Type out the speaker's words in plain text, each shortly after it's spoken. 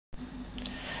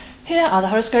Here are the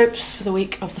horoscopes for the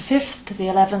week of the 5th to the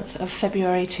 11th of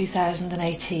February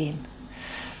 2018.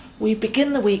 We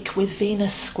begin the week with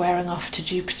Venus squaring off to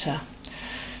Jupiter.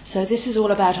 So this is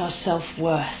all about our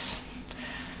self-worth.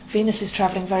 Venus is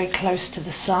travelling very close to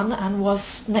the Sun and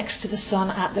was next to the Sun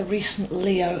at the recent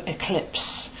Leo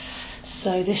eclipse.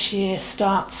 So this year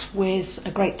starts with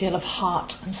a great deal of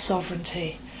heart and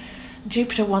sovereignty.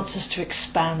 Jupiter wants us to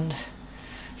expand.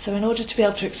 So in order to be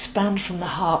able to expand from the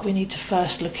heart, we need to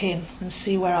first look in and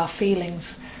see where our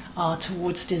feelings are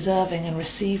towards deserving and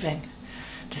receiving,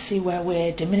 to see where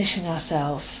we're diminishing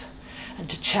ourselves, and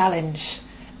to challenge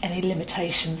any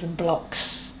limitations and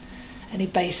blocks, any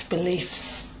base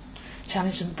beliefs,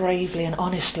 challenge them bravely and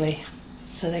honestly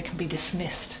so they can be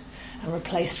dismissed and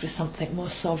replaced with something more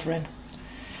sovereign,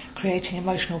 creating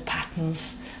emotional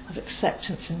patterns of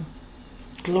acceptance and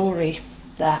glory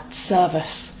that serve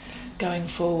us going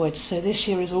forward. So this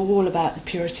year is all about the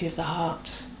purity of the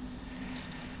heart.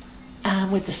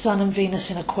 And with the Sun and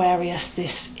Venus in Aquarius,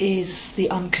 this is the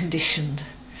unconditioned.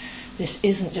 This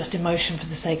isn't just emotion for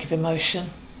the sake of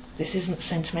emotion. This isn't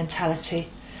sentimentality.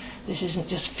 This isn't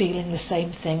just feeling the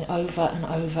same thing over and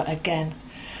over again.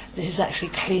 This is actually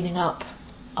cleaning up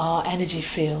our energy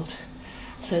field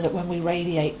so that when we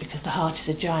radiate, because the heart is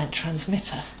a giant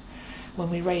transmitter,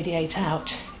 when we radiate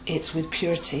out, it's with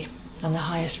purity and the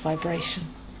highest vibration.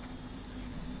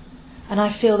 And I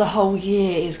feel the whole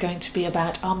year is going to be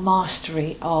about our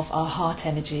mastery of our heart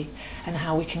energy and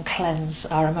how we can cleanse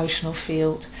our emotional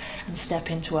field and step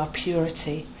into our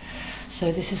purity.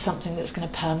 So this is something that's going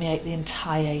to permeate the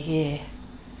entire year.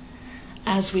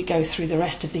 As we go through the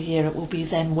rest of the year, it will be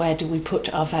then, where do we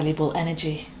put our valuable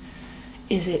energy?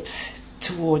 Is it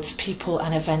towards people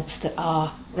and events that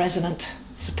are resonant,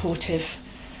 supportive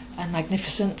and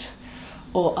magnificent?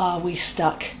 Or are we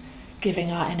stuck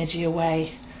giving our energy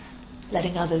away,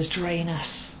 letting others drain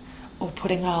us, or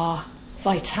putting our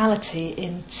vitality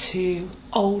into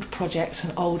old projects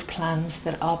and old plans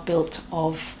that are built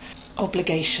of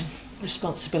obligation,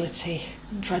 responsibility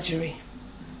and drudgery?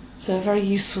 So a very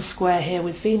useful square here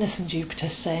with Venus and Jupiter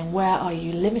saying, where are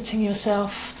you limiting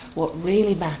yourself? What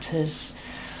really matters?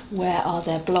 Where are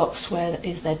there blocks? Where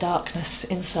is there darkness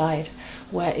inside?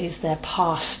 Where is there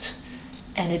past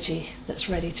energy that's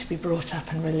ready to be brought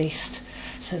up and released,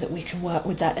 so that we can work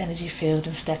with that energy field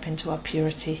and step into our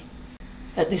purity?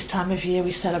 At this time of year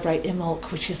we celebrate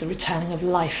Imbolc, which is the returning of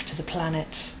life to the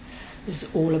planet. This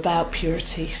is all about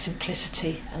purity,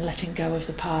 simplicity and letting go of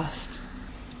the past,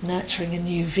 nurturing a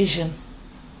new vision,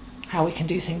 how we can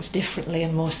do things differently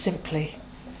and more simply,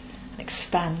 and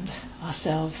expand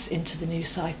ourselves into the new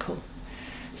cycle.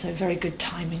 So very good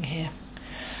timing here.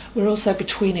 We're also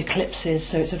between eclipses,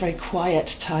 so it's a very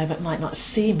quiet time. It might not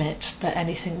seem it, but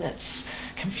anything that's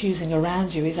confusing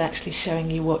around you is actually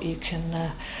showing you what you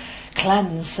can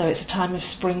cleanse. So it's a time of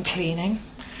spring cleaning,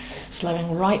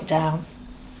 slowing right down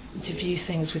to view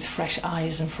things with fresh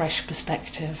eyes and fresh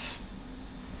perspective.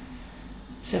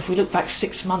 So if we look back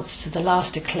 6 months to the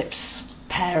last eclipse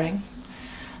pairing,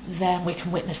 then we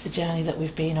can witness the journey that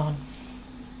we've been on.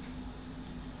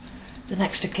 The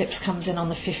next eclipse comes in on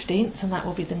the 15th, and that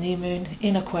will be the new moon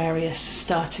in Aquarius,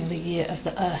 starting the year of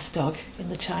the Earth Dog in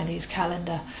the Chinese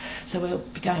calendar. So we'll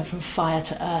be going from fire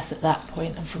to earth at that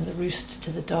point, and from the roost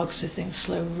to the dog, so things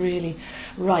slow really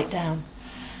right down.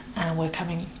 And we're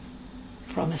coming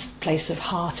from a place of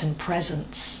heart and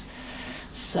presence.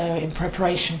 So in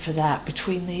preparation for that,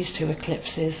 between these two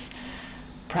eclipses,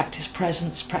 practice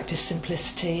presence, practice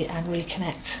simplicity, and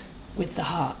reconnect with the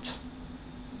heart.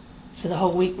 So the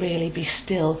whole week really, be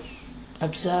still,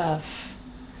 observe.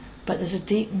 But there's a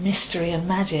deep mystery and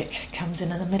magic comes in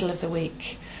the middle of the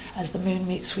week as the moon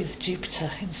meets with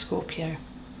Jupiter in Scorpio.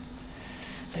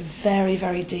 So very,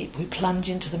 very deep, we plunge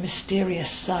into the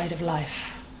mysterious side of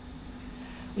life.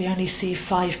 We only see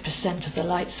 5% of the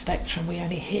light spectrum, we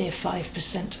only hear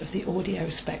 5% of the audio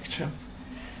spectrum.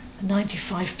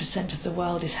 95% of the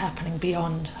world is happening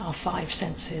beyond our 5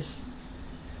 senses.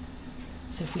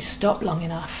 So if we stop long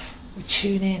enough, we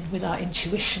tune in with our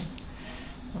intuition,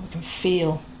 and we can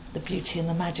feel the beauty and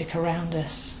the magic around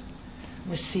us,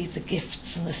 and receive the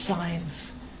gifts and the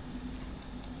signs.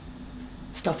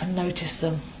 Stop and notice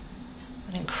them,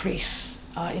 and increase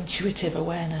our intuitive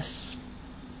awareness.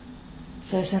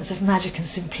 So a sense of magic and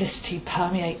simplicity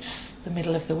permeates the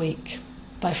middle of the week.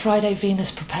 By Friday,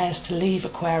 Venus prepares to leave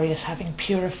Aquarius, having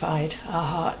purified our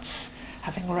hearts,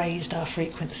 having raised our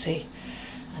frequency,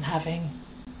 and having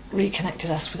reconnected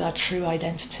us with our true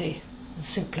identity and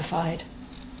simplified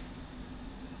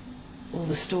all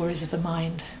the stories of the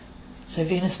mind. So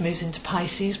Venus moves into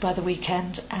Pisces by the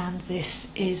weekend, and this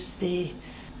is the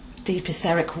deep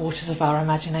etheric waters of our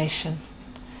imagination.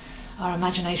 Our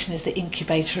imagination is the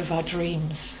incubator of our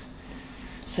dreams.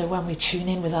 So when we tune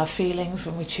in with our feelings,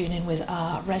 when we tune in with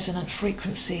our resonant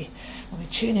frequency, when we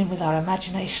tune in with our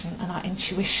imagination and our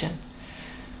intuition,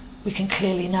 we can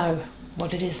clearly know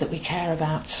what it is that we care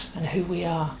about and who we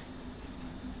are,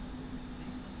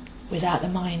 without the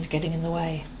mind getting in the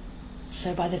way.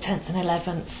 So by the 10th and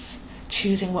 11th,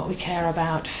 choosing what we care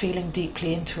about, feeling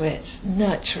deeply into it,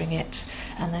 nurturing it,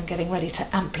 and then getting ready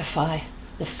to amplify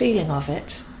the feeling of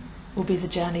it, will be the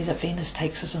journey that Venus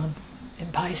takes us on in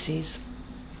Pisces.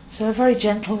 So a very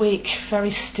gentle week,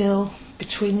 very still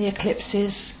between the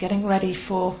eclipses, getting ready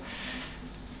for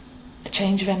a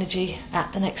change of energy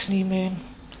at the next new moon,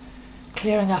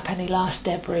 clearing up any last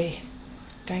debris,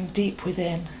 going deep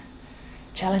within,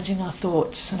 challenging our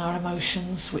thoughts and our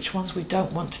emotions, which ones we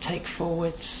don't want to take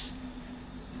forwards,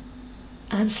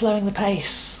 and slowing the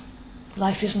pace.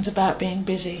 Life isn't about being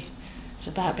busy, it's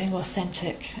about being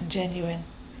authentic and genuine,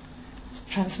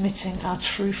 transmitting our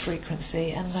true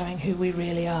frequency and knowing who we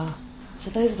really are. So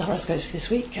those are the horoscopes for this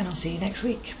week, and I'll see you next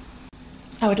week.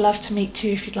 I would love to meet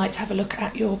you if you'd like to have a look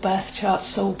at your birth chart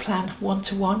soul plan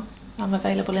one-to-one. I'm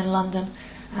available in London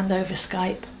and over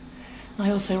Skype.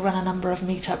 I also run a number of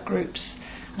meet-up groups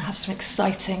and have some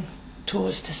exciting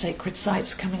tours to sacred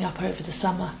sites coming up over the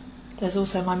summer. There's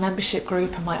also my membership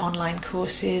group and my online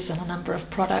courses and a number of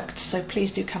products, so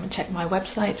please do come and check my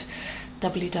website,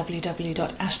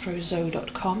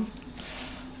 www.astrozo.com,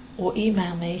 or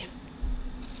email me,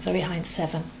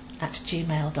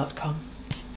 zoehind7@gmail.com.